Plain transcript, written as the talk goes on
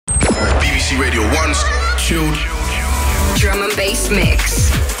This is Radio 1's chilled drum and bass mix.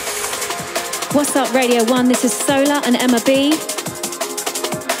 What's up, Radio 1? This is SOLAH and Emma B.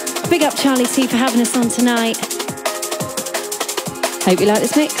 Big up Charlie T for having us on tonight. Hope you like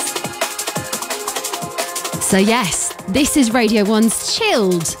this mix. So yes, this is Radio 1's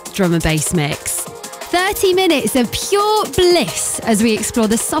chilled drum and bass mix. 30 minutes of pure bliss as we explore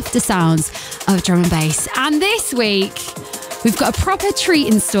the softer sounds of drum and bass. And this week, we've got a proper treat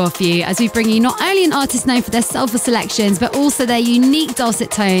in store for you as we bring you not only an artist known for their soulful selections, but also their unique dulcet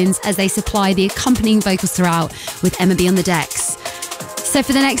tones as they supply the accompanying vocals throughout with Emma B on the decks. So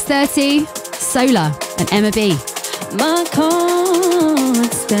for the next 30, SOLAH and Emma B. My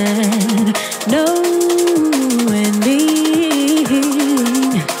constant knowing being,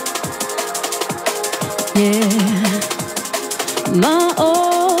 yeah, my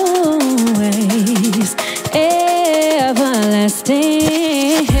always everlasting.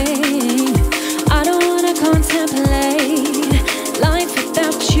 I don't wanna contemplate life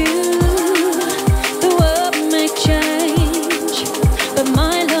without you. The world may change, but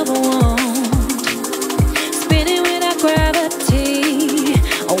my love won't. Spinning without gravity,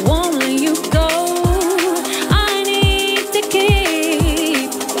 I won't let you go. I need to keep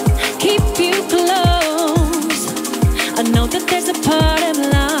you close. I know that there's a part of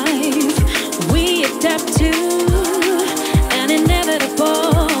life we adapt to, an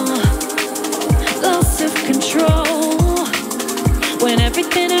inevitable loss of control when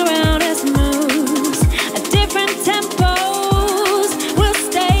everything around us moves at different tempos. We'll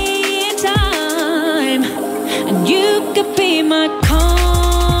stay in time, and you could be my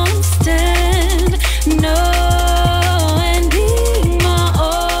constant, knowing being my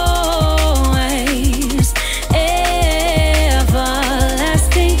always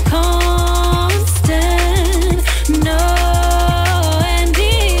everlasting constant, knowing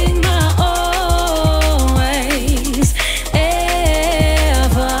being my always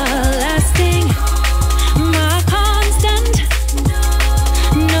everlasting, my constant,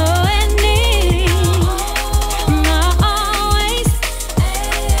 knowing being my always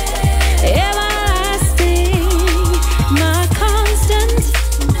everlasting, my constant,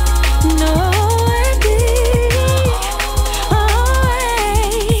 knowing being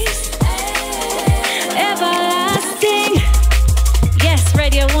always everlasting. Yes,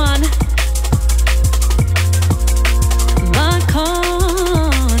 Radio 1. My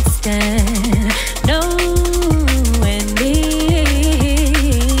constant knowing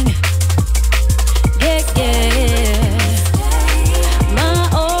being, yeah, yeah, my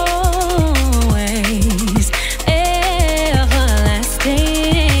always everlasting.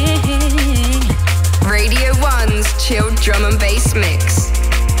 Radio 1's chilled drum and bass mix.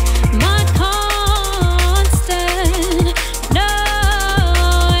 My constant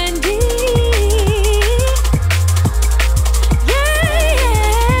knowing being, yeah,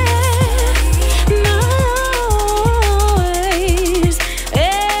 my always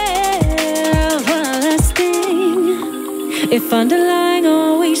everlasting. If underlying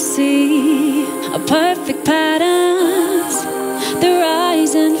all we see are perfect patterns, the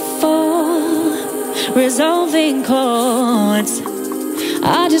rise and fall, resolving chords,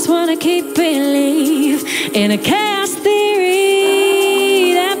 I just wanna keep believe in a chaos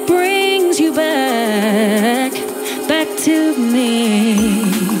theory that brings you back to me,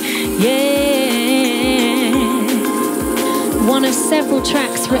 yeah. One of several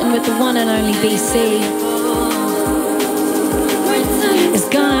tracks written with the one and only BC. It's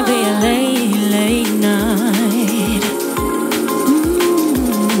gonna be a late night.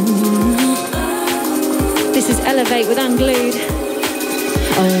 This is Elevate with Unglued.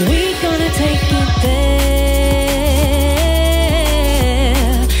 Are we gonna take it there?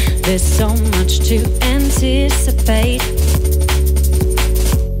 There's so much to anticipate.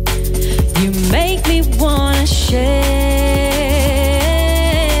 You make me wanna share.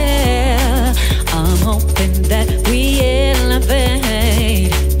 I'm hoping that we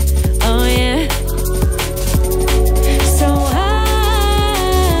elevate. Oh yeah. So high,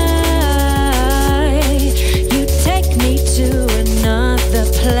 you take me to another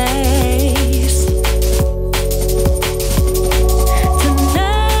place.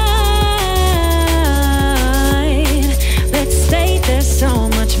 Tonight, let's stay, there's so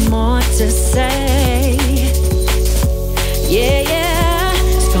much more to say.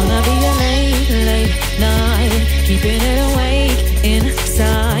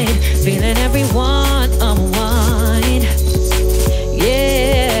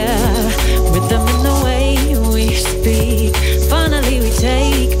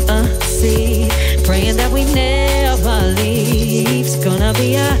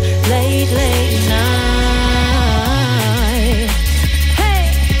 late night. Hey!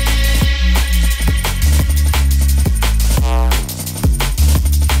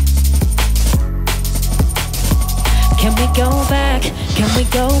 Can we go back? Can we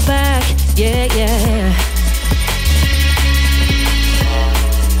go back? Yeah, yeah.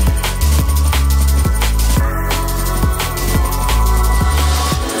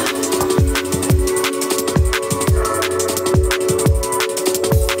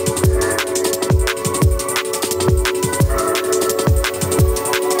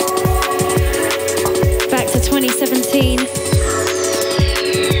 Back to 2017.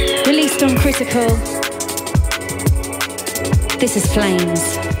 Released on Critical. This is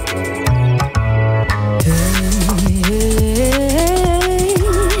Flames.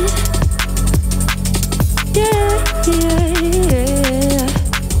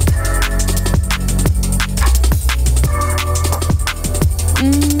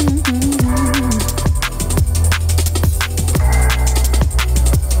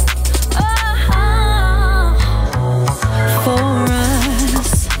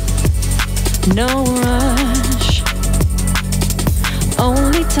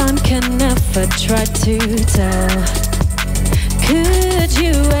 Try to tell. Could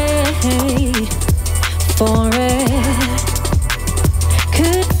you wait for it?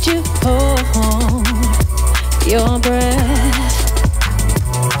 Could you hold your breath?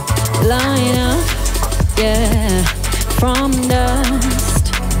 Line up, yeah, from dust.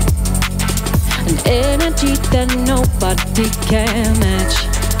 An energy that nobody can match.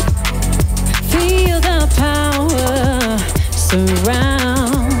 Feel the power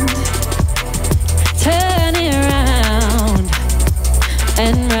surround. Turn it round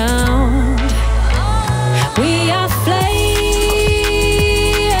and round. We are flames.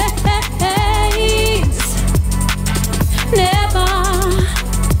 Never,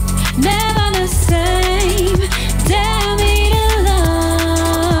 never the same. Dare me to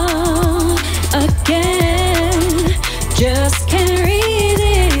love again. Just can't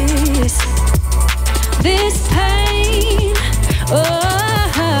resist this pain.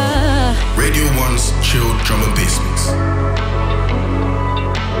 Oh. Radio 1's chilled drum and bass mix.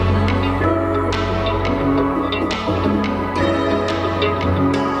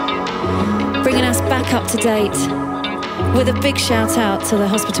 Bringing us back up to date with a big shout out to the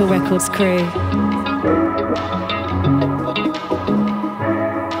Hospital Records crew.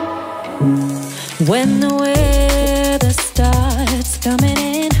 When the weather starts coming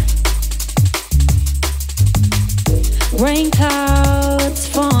in, rain clouds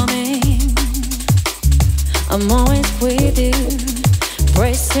forming, I'm always with you,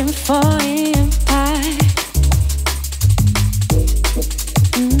 bracing for impact.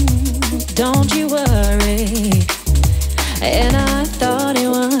 Don't you worry. And I thought it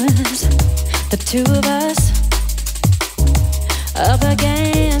was the two of us up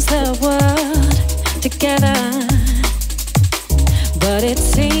against the world together. But it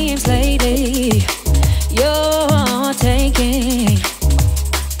seems lately you're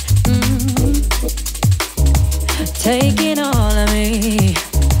taking all of me.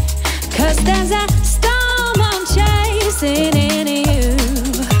 'Cause there's a storm I'm chasing in you.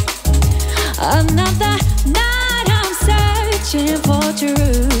 Another night I'm searching for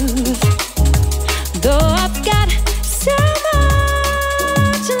truth. Though I've got so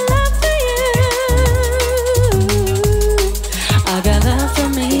much love for you, I got love for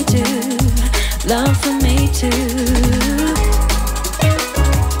me too, love for me too.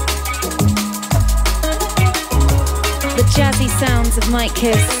 The jazzy sounds of Mike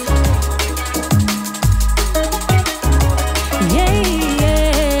Kiss. Yeah,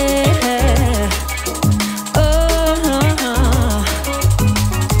 yeah. Oh,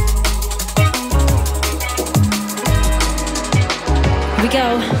 Here we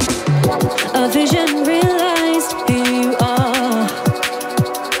go. A vision realized who you are.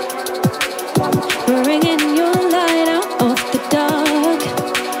 Bringing your light out of the dark.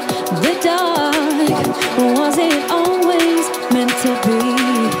 The dark. Was it always meant to be?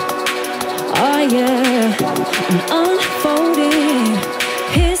 Oh yeah, an unfolding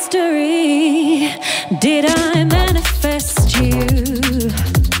history. Did I manifest you?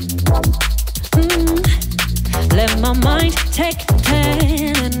 Let my mind take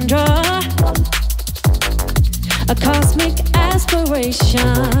pen and draw a cosmic aspiration,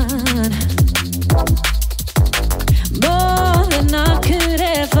 more than I could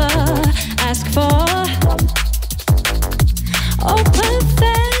ever ask for. Oh,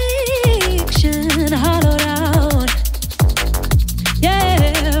 perfection hollowed out,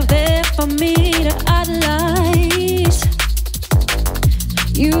 yeah, there for me to idolize.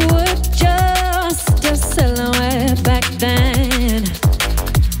 You were just a silhouette back then,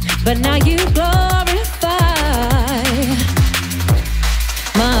 but now you glorify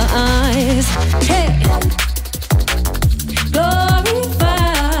my eyes. Hey,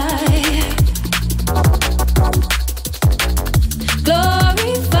 glorify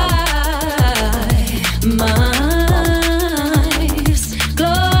my eyes.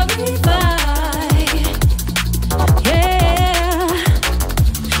 Glorify, yeah,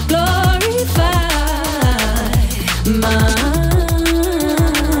 glorify my eyes.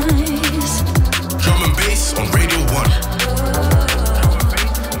 Drum and bass on Radio 1.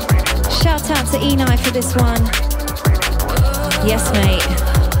 Shout out to Enai for this one. Yes, mate.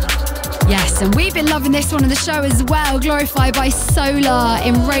 Yes, and we've been loving this one on the show as well. Glorified by SOLAH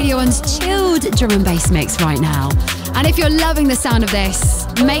in Radio 1's chilled drum and bass mix right now. And if you're loving the sound of this,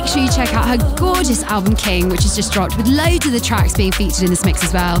 make sure you check out her gorgeous album King, which has just dropped with loads of the tracks being featured in this mix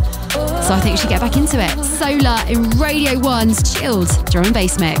as well. So I think you should get back into it. SOLAH in Radio 1's chilled drum and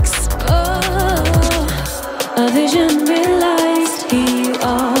bass mix. Oh, a vision realized, here you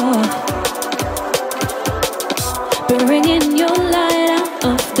are, bringing your light out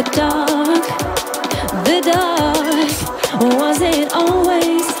of the dark. The dark, was it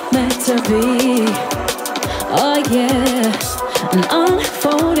always meant to be? Oh yeah, an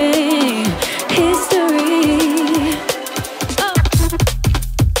unfolding history. Oh.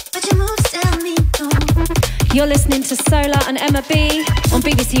 You're listening to SOLAH and Emma B on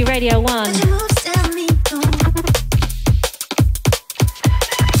BBC Radio 1.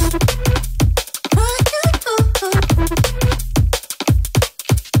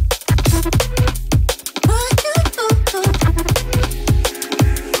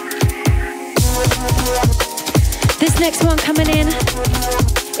 Next one coming in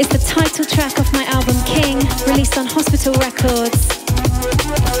is the title track of my album King, released on Hospital Records.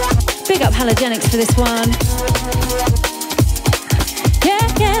 Big up Halogenix for this one. Yeah,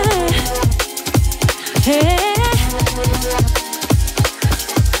 yeah. Yeah.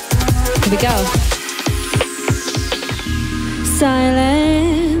 Here we go.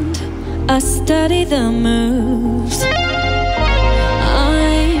 Silent, I study the moves.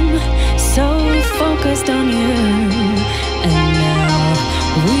 I'm so focused on you. And now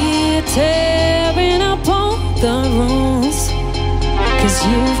we're tearing up all the rules, 'cause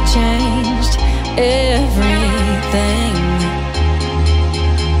you've changed everything.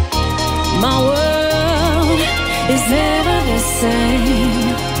 My world is never the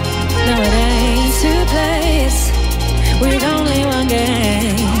same. No, it ain't two plays with only one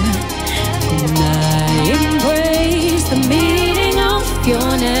game. And I embrace the meaning of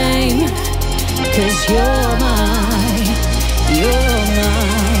your name, 'cause you're my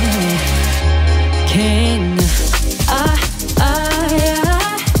king.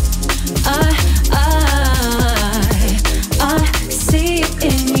 I see it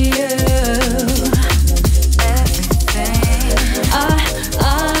in you. Everything. I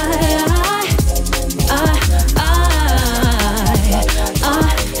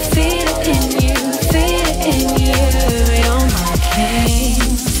feel it in you, feel it in you. You're my king.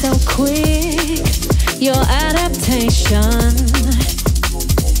 So quick, your adaptation,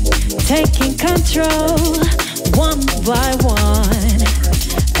 taking control one by one.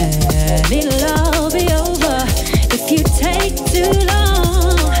 And it'll be over if you take too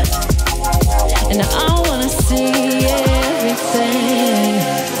long. And I wanna see everything.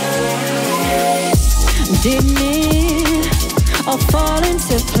 Didn't it all fall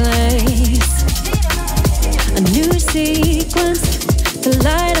into place? A new sequence to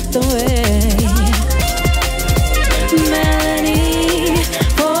light up the way. Melody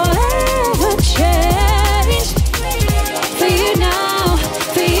forever change. For you now,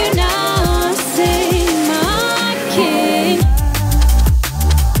 I sing my king.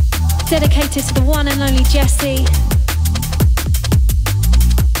 Dedicated to the one and only Jessie.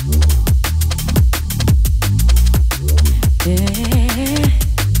 Yeah.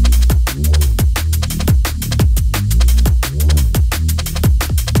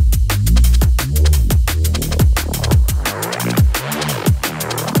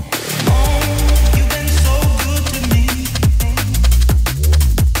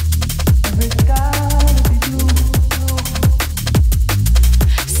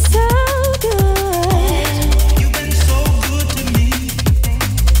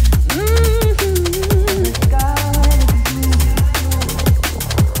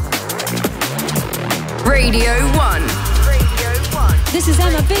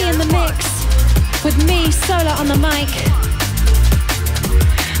 SOLAH on the mic.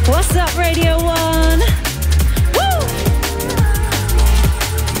 What's up, Radio 1? Woo!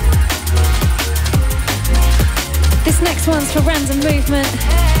 next one's for Random Movement.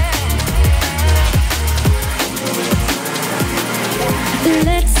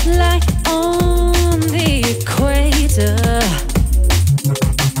 Let's lie on the equator,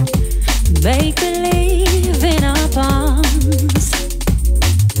 make believe in our bonds,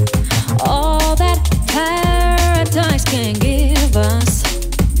 all that paradise can give us,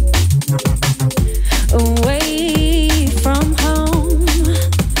 away from home.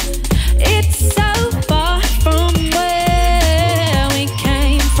 It's so far from where we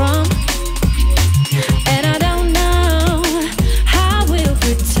came from, and I don't know how we'll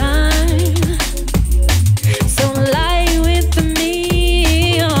return. So lie with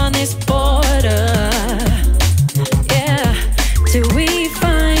me on this border, yeah, till we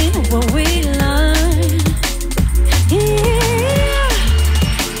find what we learn. Yeah.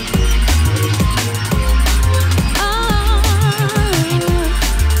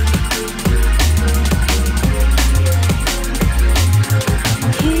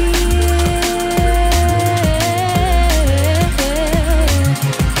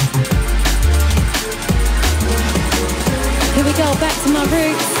 Here we go, back to my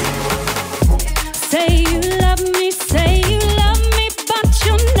roots. Say you love me, but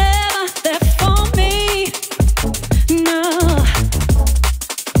you're never there for me. No.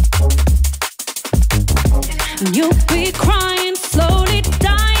 You'll be crying, slowly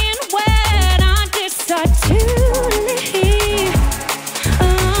dying when I decide to leave.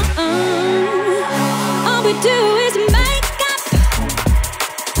 All we do is make up,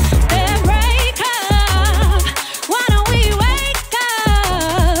 then break up. Why don't we wake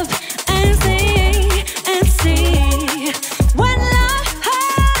up and see when love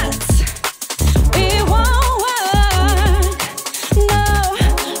hurts, it won't work. No,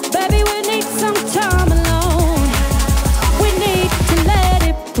 baby, we need some time alone. We need to let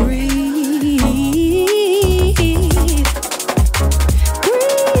it breathe.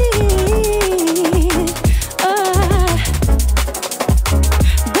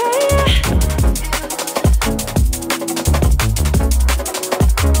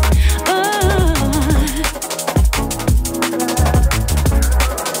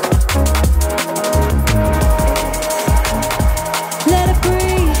 Let it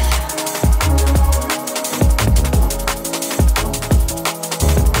breathe.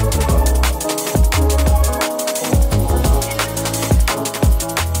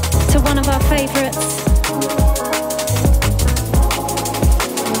 To one of our favorites.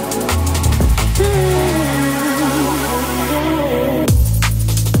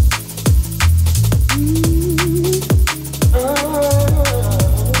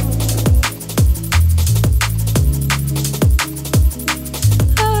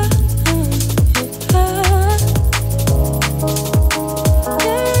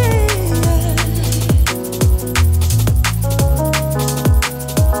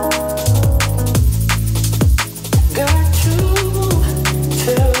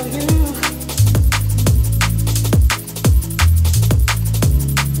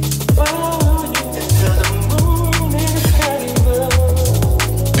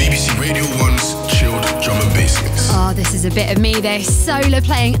 BBC Radio 1's chilled drum and bass mix. Oh, this is a bit of me there. Solar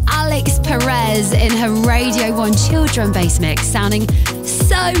playing Alix Perez in her Radio 1 chill drum bass mix, sounding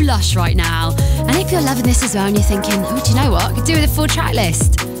so lush right now. And if you're loving this as well and you're thinking, oh, do you know what? I could do with a full track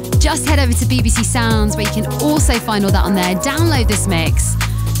list. Just head over to BBC Sounds, where you can also find all that on there. Download this mix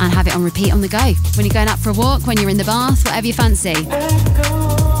and have it on repeat on the go. When you're going out for a walk, when you're in the bath, whatever you fancy.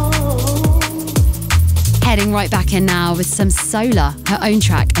 Heading right back in now with some Solar, her own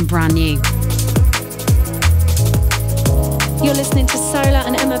track and brand new. You're listening to Solar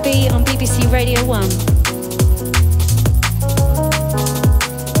and Emma B on BBC Radio 1.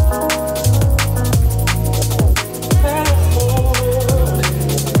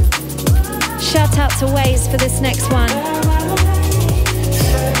 Shout out to Waze for this next one.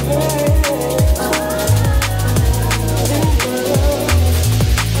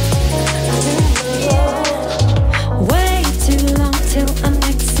 Way too long till I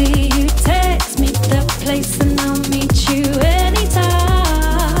next see you. Text me the place and I'll meet you anytime.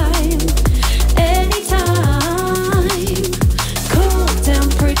 Cool down,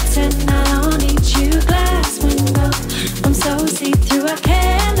 pretend I don't need you. Glass window, I'm so see-through, I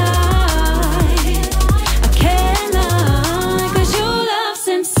can't lie. 'Cause your love's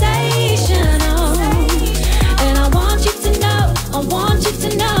sensational, and I want you to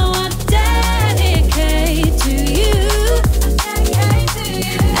know, I dedicate to you.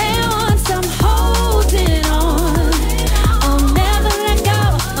 And once I'm holding on, I'll never let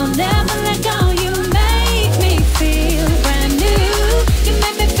go. You make me feel brand new. You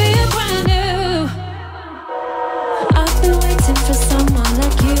make me feel brand new. I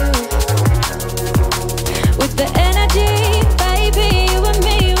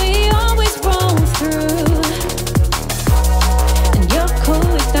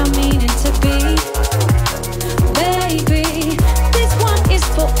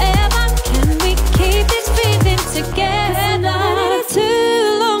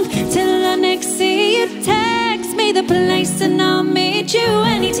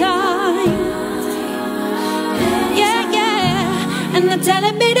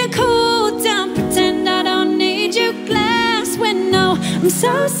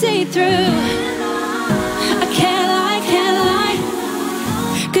so see-through. I can't lie,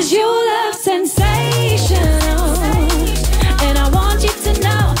 'cause your love's sensational. And I want you to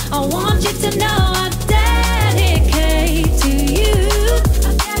know, I dedicate to you.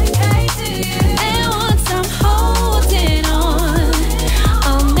 And once I'm holding on,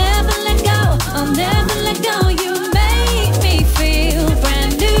 I'll never let go. You make me feel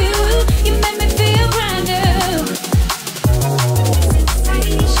brand new. You make me feel brand new.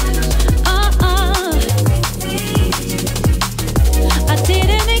 I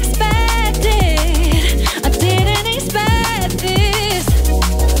didn't expect it. I didn't expect this.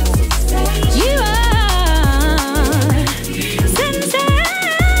 You are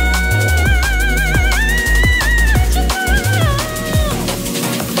sensational.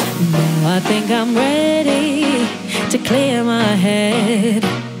 Now I think I'm ready to clear my head.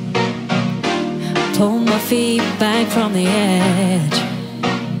 Pull my feet back from the edge.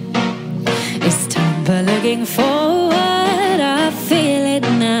 It's time for looking forward. I feel it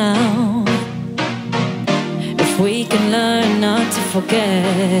now. If we can learn not to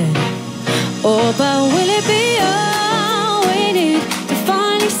forget. Oh, but will it be all we need to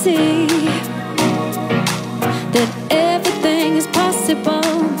finally see that everything is possible,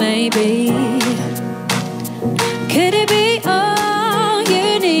 maybe? Could it be all you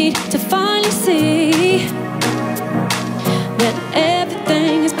need to finally see that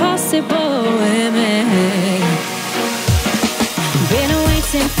everything is possible with me? Been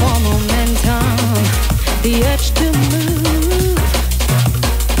waiting for momentum, the urge to move.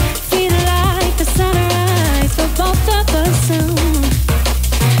 Feel like the sunrise for both of us soon.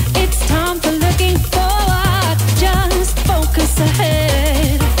 It's time for looking forward, just focus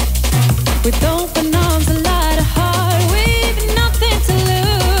ahead. With open arms, a light of heart, we've nothing to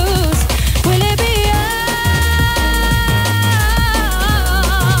lose. Will it be all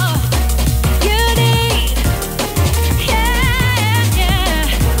you need? Yeah, yeah.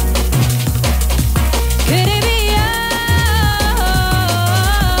 Could it be all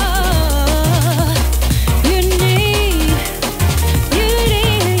you need?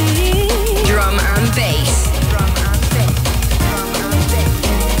 Drum and bass.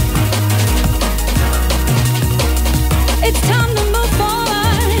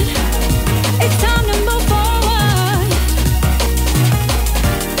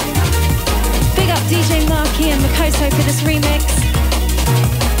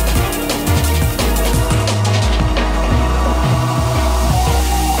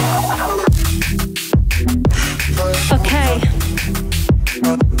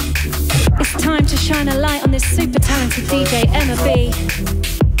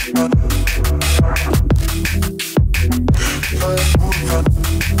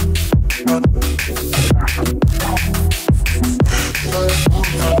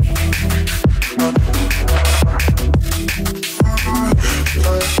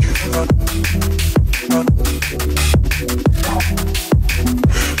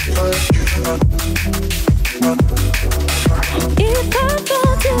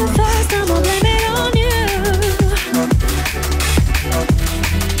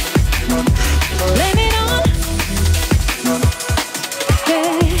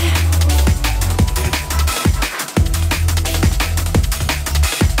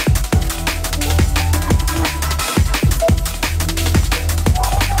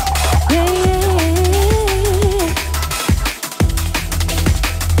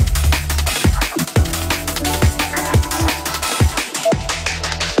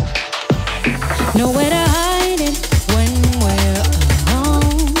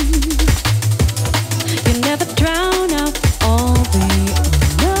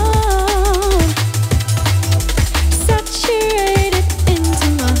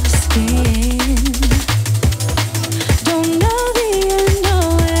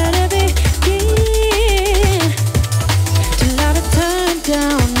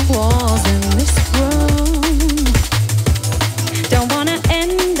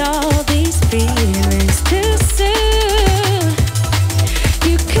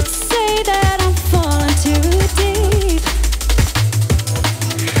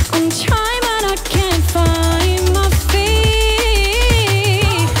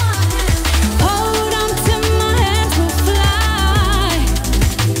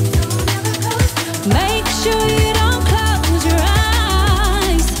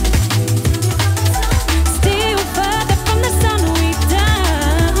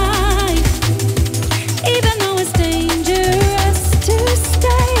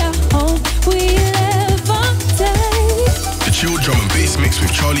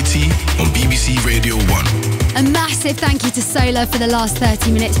 massive thank you to SOLAH for the last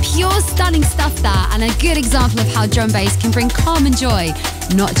 30 minutes. Pure stunning stuff that, and a good example of how drum and bass can bring calm and joy,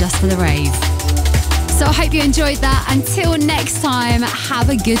 not just for the rave. So I hope you enjoyed that. Until next time, have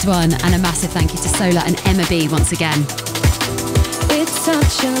a good one. And a massive thank you to SOLAH and Emma B once again. It's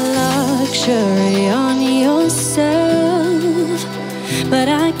such a luxury on yourself, but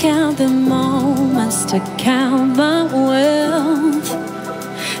I count the moments to count my wealth.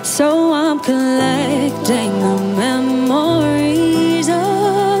 So I'm collecting the memories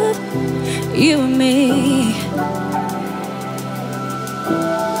of you and me.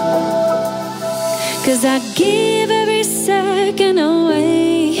 'Cause I give every second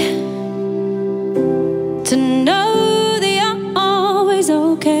away to know that you're always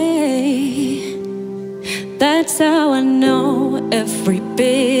okay. That's how I know every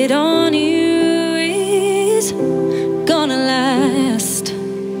bit on you is gonna last.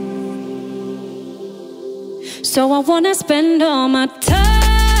 So I wanna spend all my time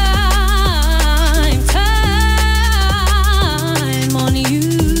on you.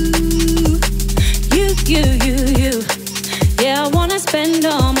 You. Yeah, I wanna spend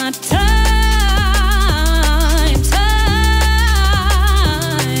all my time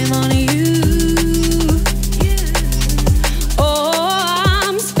on you. Oh,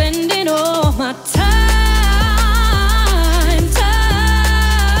 I'm spending all my time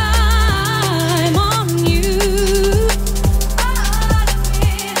on you.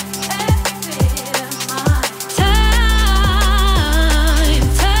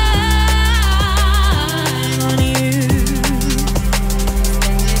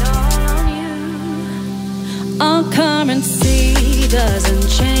 Our currency doesn't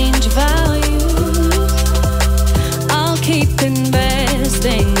change value. I'll keep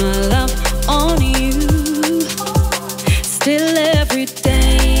investing my love on you. Still every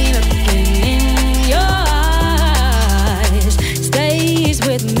day looking in your eyes stays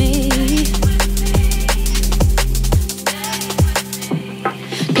with me.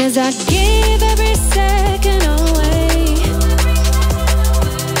 'Cause I give every second away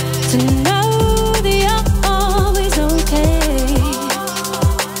to know that you're always okay.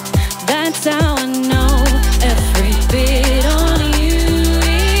 That's how I know every bit on you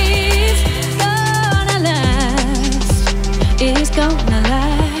is gonna last. Is gonna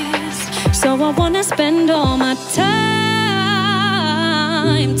last. So I wanna spend all my time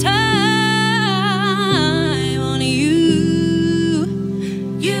on you.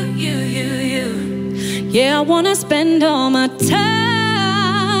 You. Yeah, I wanna spend all my time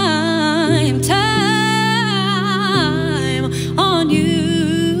on you.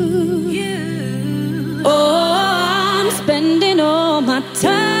 Oh, I'm spending all my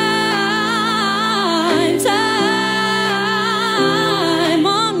time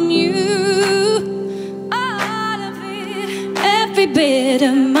on you. All of it, every bit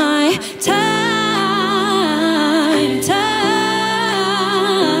of my time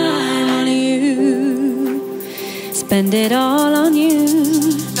on you. Spend it all on you.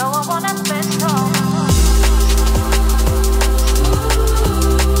 No, I wanna spend all.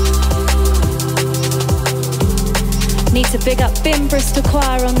 Need to big up Bim Bristol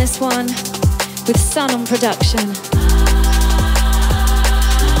Choir on this one, with Sun on production.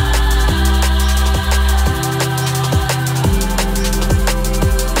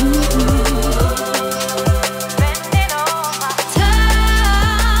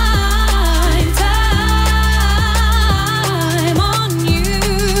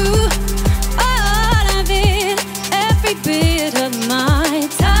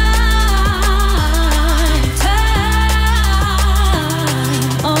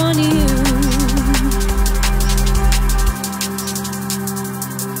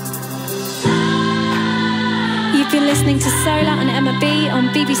 Listening to SOLAH and Emma B on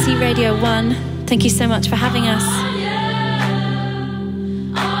BBC Radio 1. Thank you so much for having us.